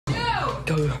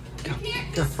Go, go, go,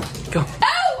 go, go.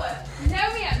 No! No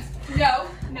hands. No,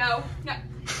 no, no.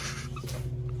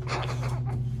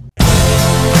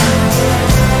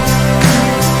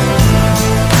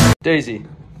 Daisy.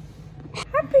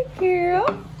 Happy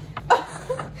girl.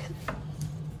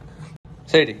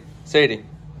 Sadie. Sadie.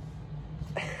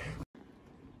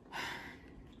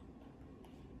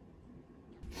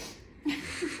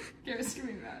 Garrett's gonna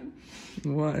be mad.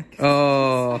 What?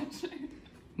 Oh.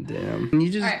 Damn. You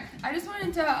just. Alright, I just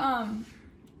wanted to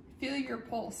feel your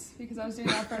pulse because I was doing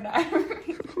that for a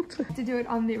diary. To do it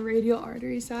on the radial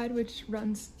artery side, which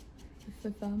runs with the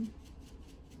thumb.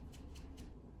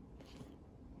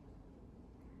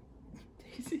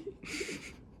 Daisy.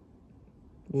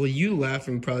 Well, you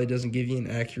laughing probably doesn't give you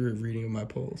an accurate reading of my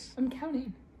pulse. I'm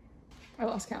counting. I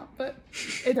lost count, but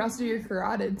it has to do your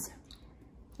carotids.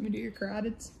 Let me do your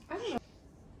carotids. I don't know.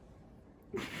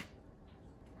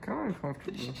 Kind of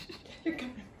uncomfortable.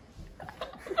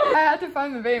 I had to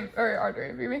find the vein or artery.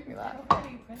 If you make me laugh.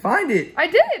 Find it. I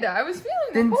did. I was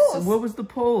feeling the pulse. What was the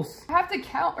pulse? I have to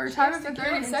count or time it for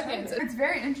 30 seconds. It's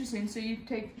very interesting. So you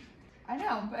take. I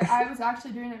know, but I was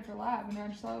actually doing it for lab, and I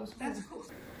just thought it was cool. That's cool.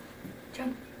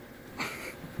 Jump.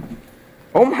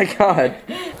 Oh my god.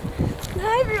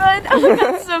 Hi everyone. Oh my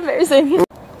god, it's so embarrassing.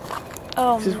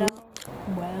 Oh no.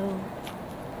 Well.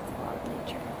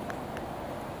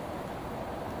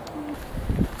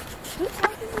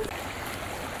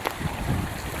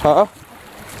 Huh?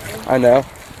 I know.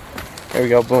 There we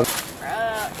go, boom.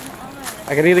 I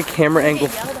gotta get a camera angle.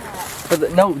 For the,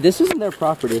 no, this isn't their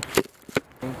property.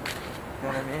 You know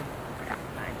what I mean?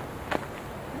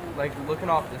 Like looking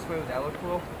off this way, would that look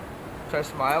cool? Should I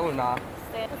smile or not?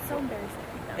 That's so embarrassing.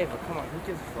 Hey, but come on, who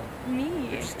gives a fuck? Me.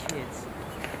 They're just kids.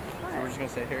 So we're just gonna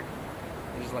sit here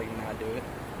and just like not do it.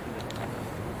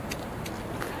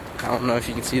 I don't know if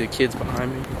you can see the kids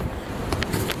behind me.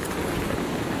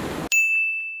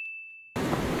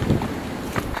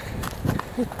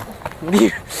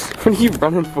 What are you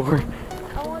running for?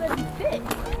 I want to be fit.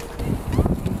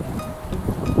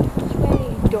 Hey,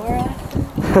 Dora.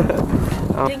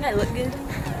 Think I look good?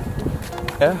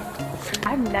 Yeah.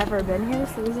 I've never been here,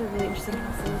 so these are really interesting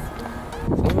houses.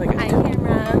 Sounds like Hi,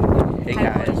 camera. Hey Hi,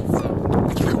 guys. boys.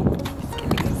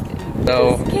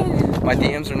 So my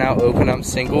DMs are now open. I'm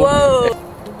single. Whoa.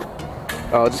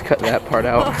 Oh, I'll just cut that part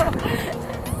out.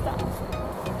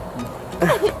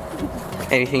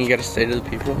 Anything you gotta say to the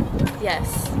people?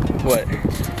 Yes. What?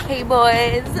 Hey,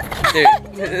 boys.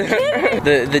 Dude,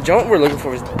 the joint we're looking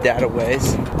for is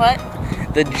Dataways. What?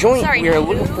 The joint Sorry, we are you?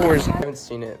 looking for is. I haven't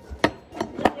seen it.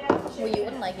 Well, you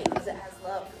wouldn't like it because it has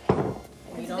love.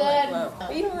 And you don't like love.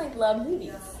 But you don't like love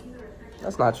movies.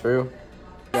 That's not true.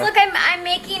 Look, I'm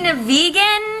making a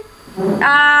vegan,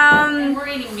 And we're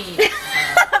eating meat.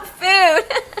 food.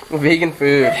 Vegan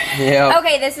food. Yeah.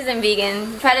 Okay, this isn't vegan.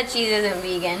 Feta cheese isn't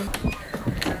vegan.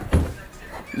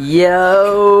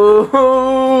 Yo.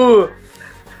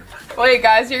 Wait,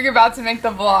 guys, you're about to make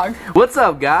the vlog. What's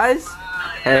up, guys?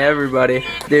 Hey, everybody.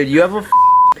 Dude, you have a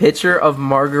picture of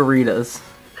margaritas.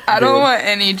 I don't want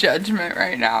any judgment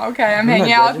right now, okay? I'm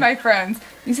hanging out with my friends.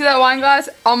 You see that wine glass?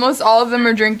 Almost all of them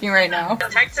are drinking right now.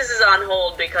 Texas is on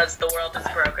hold because the world is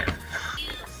broken.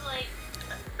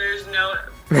 There's no...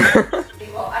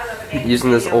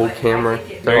 Using this old camera.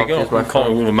 There you go. I'm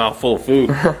calling with a mouthful of food.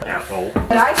 Asshole.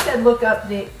 But I said look up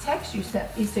the text you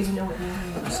sent me so you know what you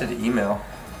mean. You said email.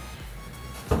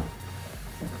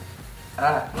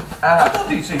 I thought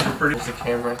these things were pretty. There's the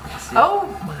camera. See? Oh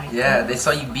my god. Yeah, they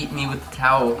saw you beat me with the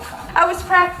towel. I was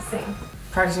practicing.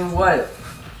 Practicing what?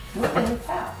 With the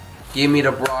towel. Give me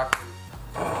the broccoli.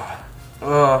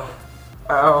 Oh.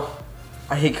 Ow.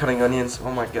 I hate cutting onions.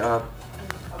 Oh my god.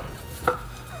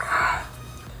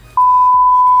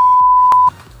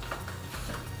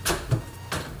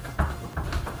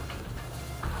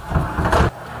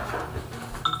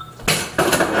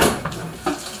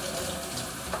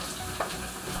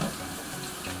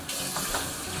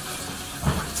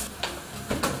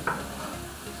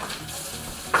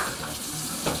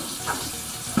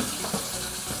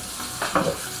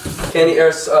 Kenny,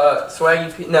 or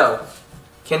Swaggy P, no.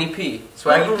 Kenny P.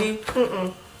 Swaggy P?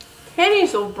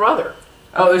 Kenny's little brother.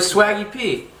 Oh, it was Swaggy P.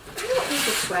 I don't think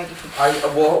it's Swaggy P. I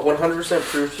will 100%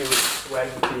 prove to you it's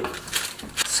Swaggy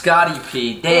P. Scotty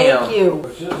P, damn. Thank you.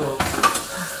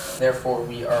 Therefore,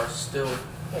 we are still.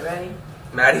 Okay, ready?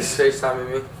 Maddie's FaceTiming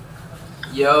me.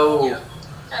 Yo.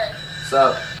 Hey. What's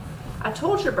up? I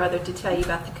told your brother to tell you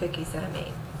about the cookies that I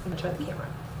made. I'm gonna turn the camera.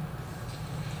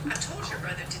 I told your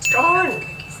brother to tell you about the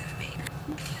cookies that I made.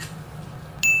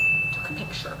 Took a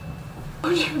picture. Oh,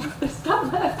 your brother,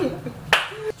 stop laughing.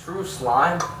 True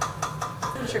slime.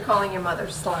 Since you're calling your mother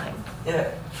slime.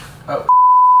 Yeah. Oh.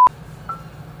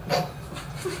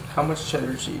 How much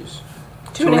cheddar cheese?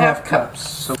 2.5 cups.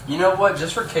 So you know what?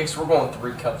 Just for kicks, we're going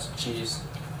 3 cups of cheese.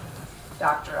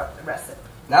 Doctor up the recipe.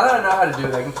 Now that I know how to do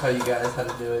it, I can tell you guys how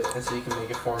to do it, and so you can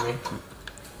make it for me.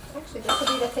 Actually, this will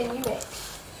be the thing you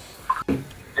make.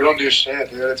 We don't do shit,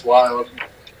 dude. It's wild.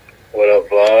 What up,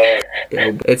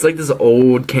 vlog? It's like this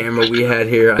old camera we had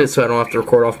here, so I don't have to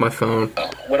record off my phone.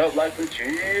 What up, life with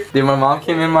cheese? Dude, my mom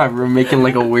came in my room making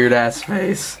like a weird ass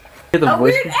face. Weird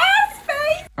ass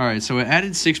face! Alright, so it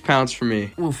added 6 pounds for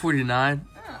me. Well, 49.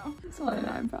 Oh, it's only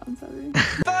 9 pounds heavy.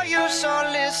 For you, so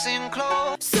listen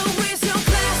close. So raise your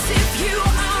glass if you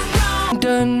are wrong.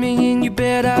 Done me and you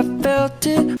bet I felt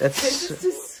it. This is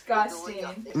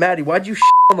disgusting. Maddie, why'd you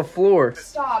on the floor?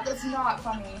 Stop, that's not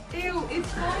funny. Ew, it's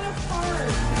falling apart.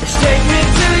 Take me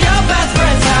to your best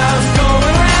friend's house, going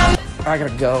around. I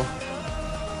gotta go.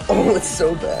 Oh, it's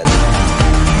so bad.